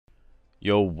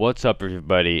Yo, what's up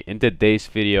everybody? In today's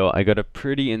video, I got a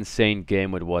pretty insane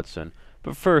game with WATTSON.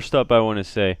 But first up, I want to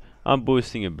say, I'm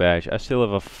boosting a badge. I still have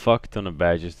a fuck ton of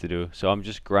badges to do, so I'm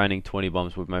just grinding 20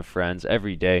 bombs with my friends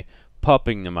every day,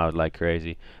 popping them out like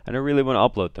crazy. And I really want to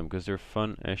upload them, because they're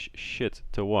fun as shit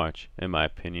to watch, in my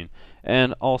opinion.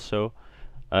 And also,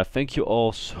 thank you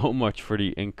all so much for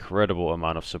the incredible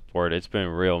amount of support. It's been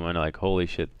real, man, like holy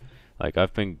shit. Like,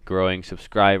 I've been growing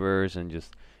subscribers and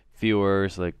just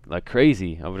viewers like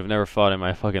crazy. I would have never thought in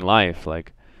my fucking life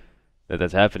like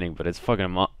that's happening, but it's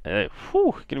fucking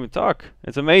whew, can't even talk.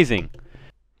 It's amazing.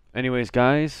 Anyways,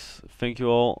 guys, thank you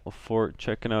all for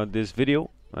checking out this video,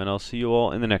 and I'll see you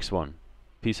all in the next one.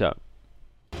 Peace out.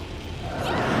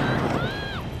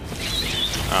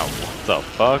 Oh, what the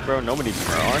fuck, bro? Nobody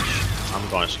garage. I'm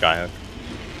going skyhook.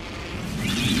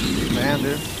 Man,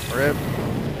 dude, rip.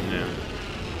 Yeah.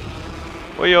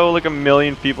 Well, yo, like a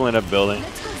million people in a building.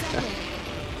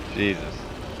 Jesus.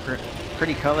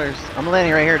 Pretty colors. I'm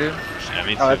landing right here, dude. Yeah,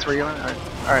 me too. Oh, that's where you land?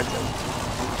 Alright.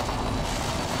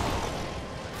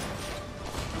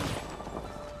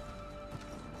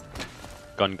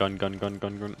 Gun.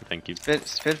 Thank you.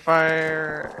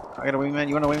 Spitfire. I got a wingman.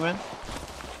 You want a wingman?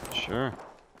 Sure.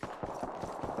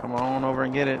 Come on over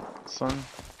and get it, son.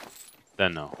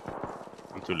 Then no.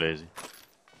 I'm too lazy.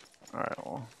 Alright,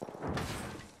 well.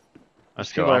 Let's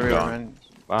People go. I'm everywhere, gone. man.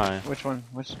 Bye. Which one?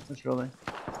 Which building?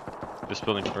 This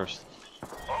building first.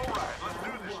 Alright, let's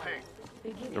do this thing.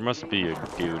 There must be a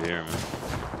dude here, man.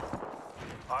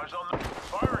 Eyes on the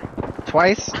firing.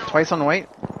 Twice on the white?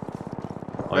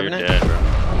 Oh, you're Revenant? dead, bro.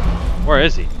 Where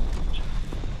is he?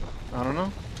 I don't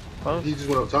know. Close. He just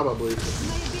went up top, I believe.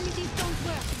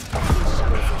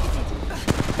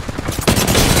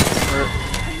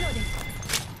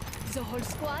 The whole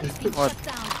squad is being shut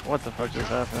down. What the fuck just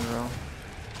happened, bro?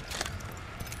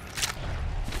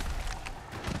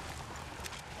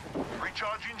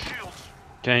 Recharging shields.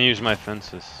 Can't use my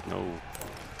fences. No.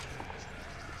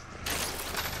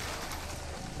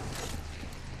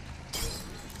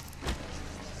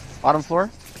 Bottom floor?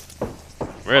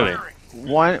 Really? Firing.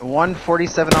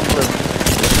 147 on blue.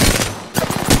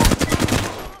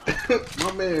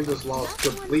 My man just lost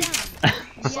complete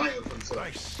sight of himself.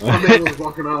 Nice. My man was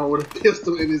walking around with a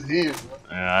pistol in his hand, bro.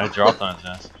 Yeah, I dropped on his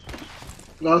ass.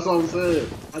 That's what I'm saying.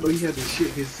 I know he had to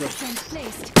shit himself. Send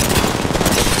placed.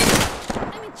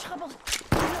 I'm in trouble.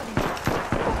 Reloading.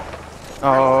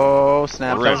 Oh,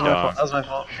 snap. Rip, That was my dog. fault. That was my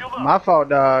fault. Shield up. My fault,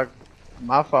 dog.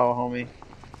 My fault, homie.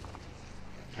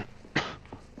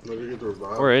 Let me get the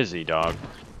revive. Where is he, dog?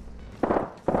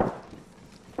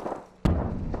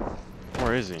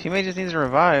 Where is he? Teammate just needs to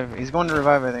revive. He's going to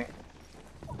revive, I think.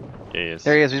 Yeah, he is.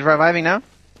 There he is. He's reviving now.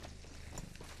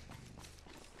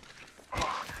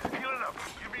 Healing up.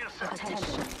 Give me a sec.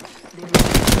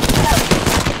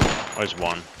 Oh, he's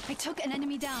one. I took an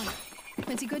enemy down.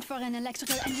 Pretty good for an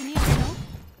electrical engineer, no?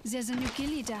 There's a new kill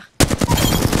leader.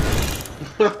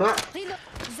 Reload.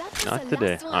 That was Not the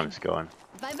today. last one. I'm just going.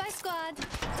 Bye bye, squad.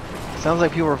 Sounds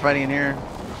like people were fighting in here.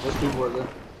 There's people right there.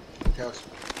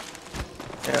 Castle.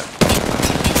 Yeah.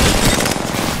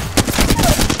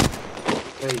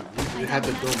 Hey, you had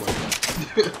to do him like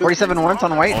that. 47 once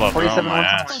on white. Hold up, bro, 47 my once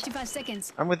on ass. white. 45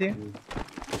 seconds. I'm with you. Reloading.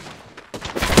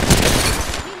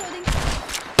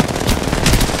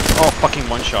 Oh, fucking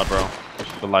one shot, bro.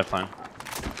 The lifeline.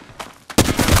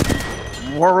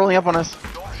 War rolling up on us.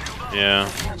 Yeah.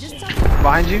 Just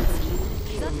Behind you. that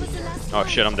was the last Oh one.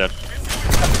 shit, I'm dead.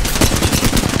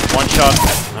 One shot.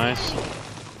 Nice.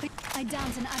 I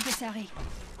downed an adversary.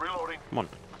 Reloading. Come on.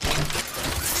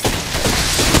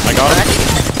 I got him.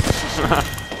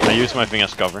 I used my thing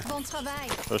as cover. Bon travail.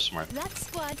 So smart. That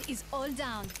squad is all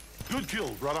down. Good kill,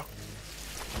 brother.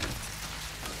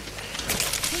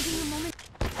 Taking a moment.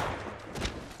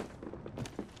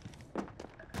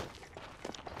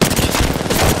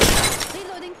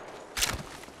 Reloading.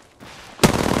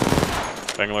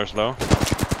 Bangler's low.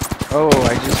 Oh,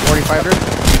 I just 45'd her.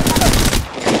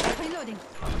 Reloading.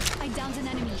 I downed an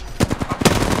enemy.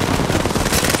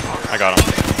 I got him.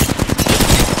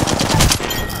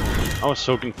 I was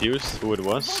so confused who it Bon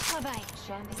was. travail.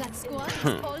 That squad is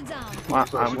all down. Well,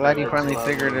 I'm glad you finally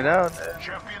figured it out.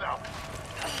 Champion out.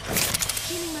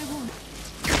 Healing my wound.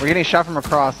 We're getting shot from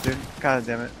across, dude. God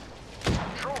damn it.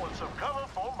 Throwing some cover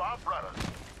for my brothers.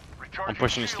 Recharging I'm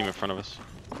pushing this team in shields. front of us.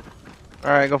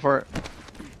 Alright, go for it.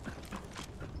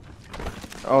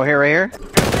 Oh, here, right here?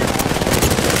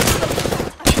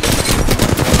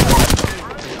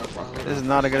 This is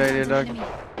not a good idea, Doug. Enemy.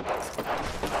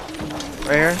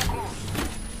 Right here.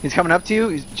 He's coming up to you.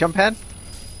 He's jump pad.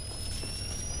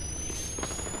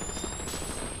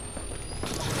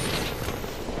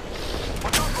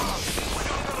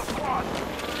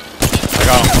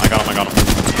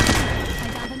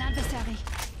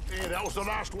 was the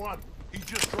last one. He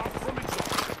just dropped from his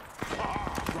zone.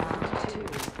 Round 2.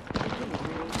 Beginning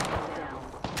ring countdown.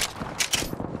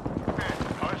 Man,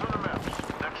 eyes on the maps.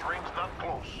 Next ring's not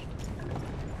close.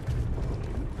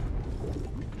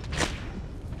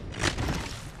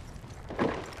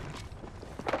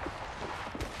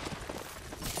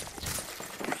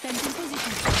 Fence in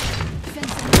position.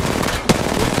 Fence in.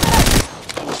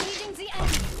 Engaging the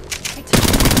enemy. I took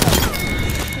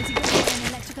Pretty good for an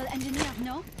electrical engineer,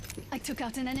 no? I took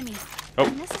out an enemy. Oh.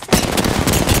 Unnecessary.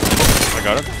 I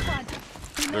got The it. squad.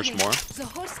 There's Reloading. more. The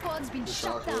whole squad's been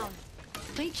shut down.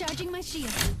 Recharging my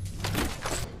shield.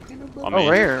 On Oh, me.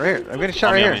 right here, right here. I'm getting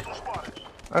shot On right me, here. on me.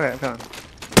 Okay, I'm coming.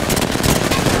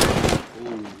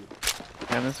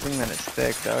 Man, this wingman is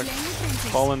thick, dog. Playing with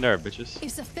fences. Fall in there, bitches.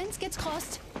 If the fence gets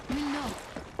crossed, we'll know.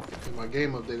 My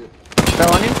game updated.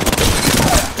 Fell on you?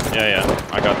 Yeah, yeah.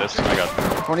 I got this. I got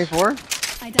this. 24?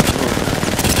 I died.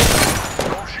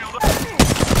 Don't shield up.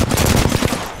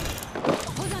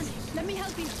 Hold on, let me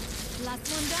help you.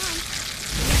 Last one down.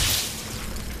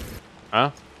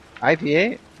 Huh?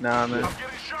 IPA? Nah, man. I'm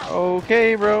getting shot.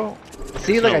 Okay, bro.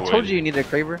 See, There's like, no I told way. you you needed a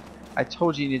Kraber. I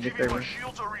told you you needed a Give me my Kraber.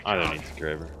 shields a recharge. I don't need the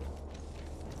driver.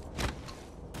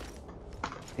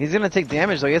 He's gonna take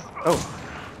damage, though. Yes. Oh,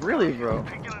 really, bro?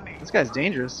 Taking a knee. This guy's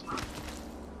dangerous.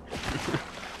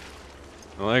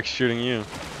 I like shooting you.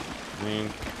 I mean,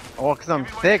 Oh, because I'm Give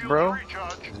me my thick, shields a bro.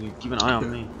 recharge. you keep an eye on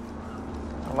me.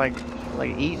 I like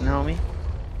eating, homie.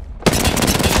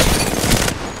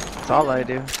 That's all I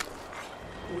do. Round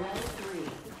 3.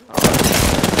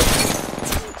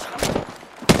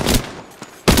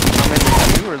 How many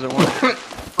viewers are one?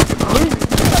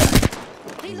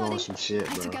 He's on some shit,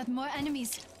 I took bro. out more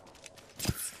enemies.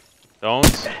 Don't.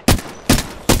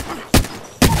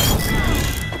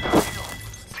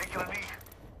 Taking a knee.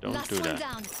 Don't Last do one that.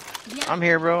 down. Bien. I'm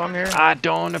here, bro. I'm here. I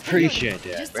don't appreciate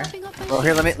that, Just bro. topping off my Bro,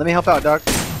 here, let me help out, dog.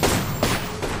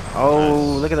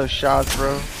 Oh, look at those shots,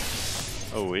 bro.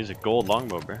 Oh, he's a gold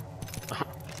longbow, bro.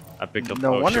 I picked up.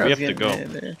 No Oh, wonder shit, we I was have to getting go.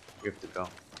 in there. We have to go.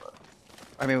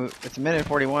 I mean, it's a minute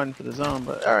 41 for the zone,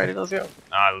 but alright, let's go.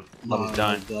 Ah, level's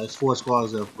done. There's 4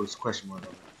 squads there with question mark on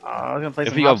it. I was gonna play If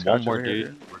some you have one hopscotch more over here,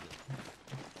 dude,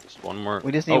 just one more.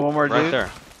 We just need Oh, one more right dude? there.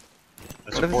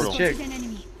 That's What a if it's a portal. chick? Spotted an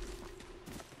enemy.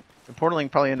 The portaling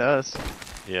probably into us.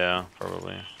 Yeah,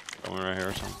 probably. Going right here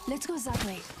or something. Let's go that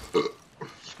way.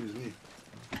 Excuse me.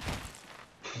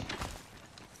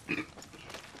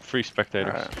 Free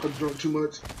spectators. Alright. I drunk too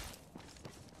much.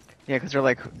 Yeah, because they're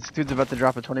like, this dude's about to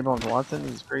drop a 20 bomb to Watson.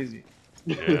 This is crazy.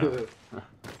 Yeah.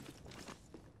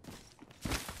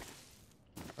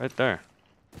 Right there.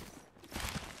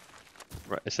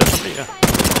 Right, is that somebody? Yeah.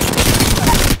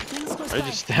 Rings close Are you by.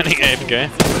 just standing AFK?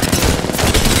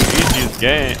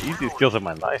 Easiest kills of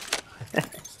my life.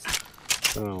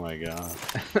 Oh my god.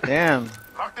 Damn.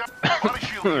 Knock that body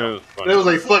shield It down. was funny. They was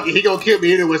like, fuck it, he gonna kill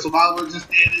me anyway, so I was just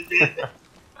standing there.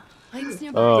 Rings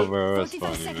nearby. Oh, bro, that's 45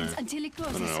 funny, seconds man. until it I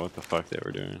don't closes. know what the fuck they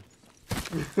were doing.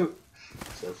 So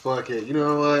fuck it, you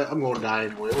know what? I'm gonna die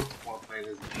anyway. What's the point of playing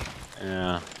this game?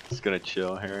 Yeah, just gonna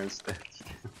chill here instead.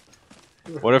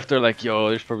 What if they're like, yo,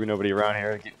 there's probably nobody around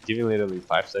here. Give me literally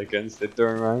 5 seconds. They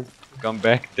turn around, come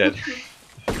back, dead.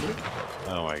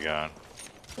 Oh my god.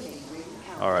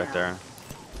 All right there.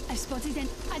 I spotted an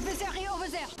adversary over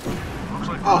there. Looks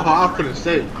like Oh, I couldn't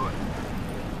say.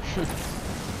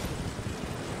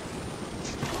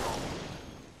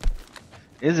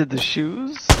 Is it the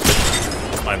shoes?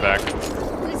 My back.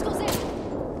 Let's go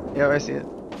there. Yeah, I see it.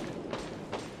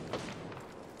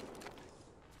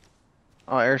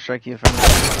 I'll airstrike you if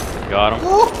I'm. Got him.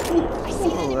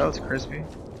 Oh, that was crispy.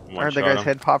 I heard that guy's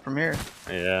head pop from here.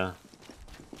 Yeah.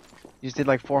 You just did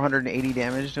like 480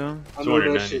 damage to him. I know that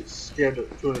 290. shit scared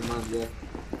of 290, yeah.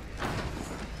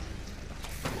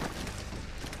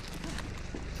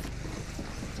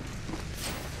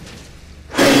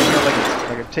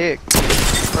 Like a tick.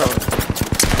 Bro,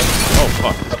 Oh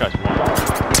fuck, this guy's one.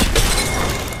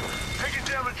 taking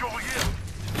damage over here.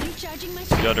 Recharging my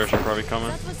The shield. others are probably coming.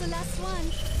 That was the last one.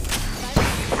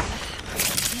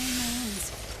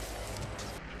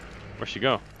 Where'd she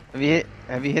go? have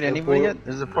you hit anybody portal. yet?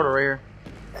 There's a portal right here.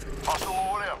 Hostile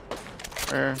over there.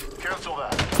 Right here. Cancel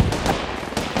that.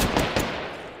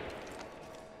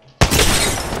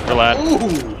 Glad.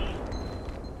 Ooh!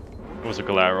 It was a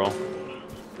glad roll.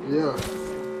 Yeah.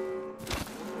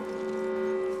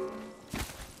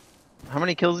 How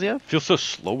many kills do you have? Feels so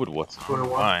slow with what's 21.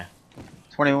 Why?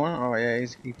 21. Oh yeah,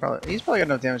 he's probably got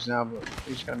enough damage now, but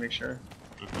we just gotta make sure.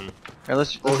 Mm-hmm. Here,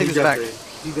 let's Oh, take he this got back. the,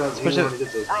 he got push he it. wanted to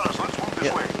get the, Brothers, let's move this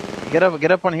Yeah. way.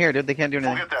 Get up on here, dude. They can't do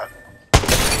anything. We'll get that.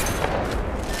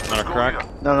 Not a Go crack. here.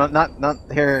 No, not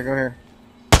here. Go here.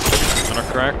 On a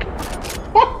crack.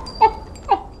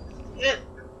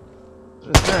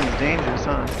 This gun's dangerous,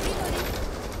 huh?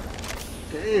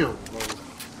 Damn, bro.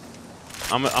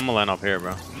 I'm gonna land up here,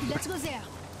 bro. Let's go there.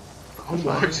 I'm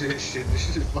watching this shit. This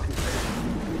shit is fucking crazy.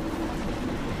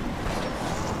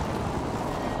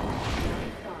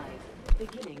 5.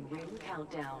 Beginning ring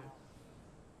countdown.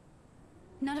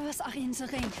 None of us are in the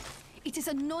ring. It is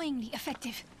annoyingly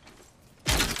effective.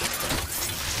 Eye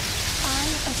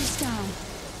of the storm.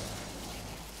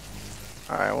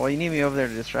 Alright, well, you need me over there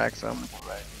to distract some.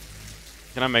 Right.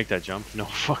 Can I make that jump? No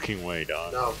fucking way,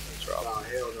 dog. No,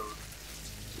 hell no.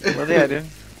 Where they at, dude?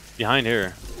 Behind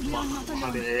here. We are not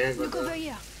Behind the alone. egg, Look like over that.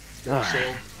 here. So,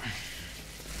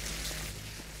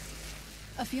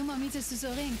 A few more meters to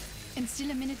the ring, and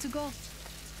still a minute to go.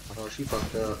 oh, she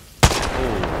fucked up.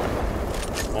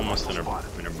 Oh. Almost in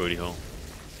her booty hole.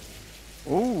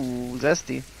 Ooh,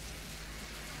 zesty.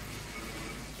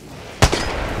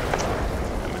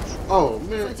 Oh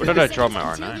man. Where did I drop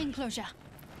my Until R9? ring closure.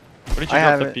 Where did you I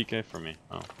drop have the it. PK for me?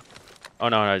 Oh. Oh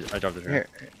no, I dropped it here.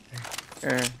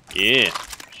 Here. Yeah.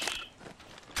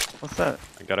 What's that?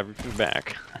 I got everything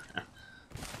back.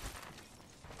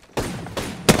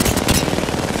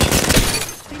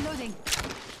 Reloading.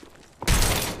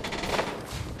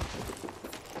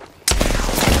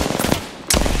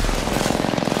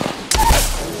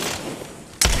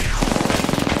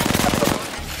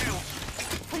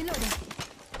 Reloading.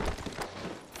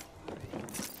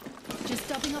 Just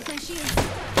topping off their shields.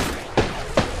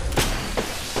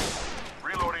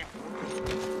 Reloading.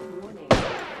 Warning.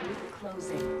 Ring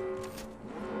closing.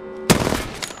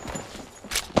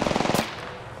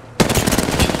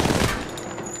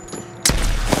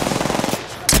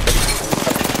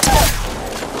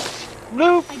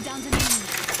 Nope. I downed an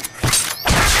enemy.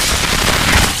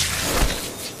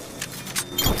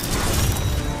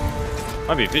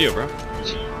 Might be a video, bro.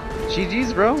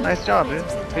 GG's, bro. Nice job, dude.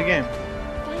 Good game.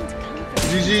 Find comfort.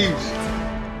 GG's.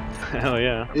 Hell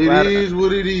yeah. It Glad- is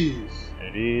what it is.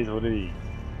 It is what it is.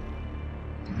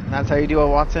 And that's how you do a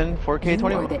Watson 4K You are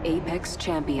 21. the Apex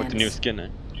champions. With the new skin, eh?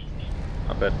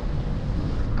 I bet.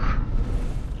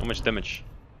 How much damage?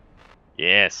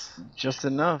 Yes. Just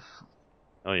enough.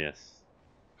 Oh yes.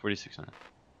 4600.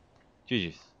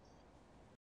 GG's.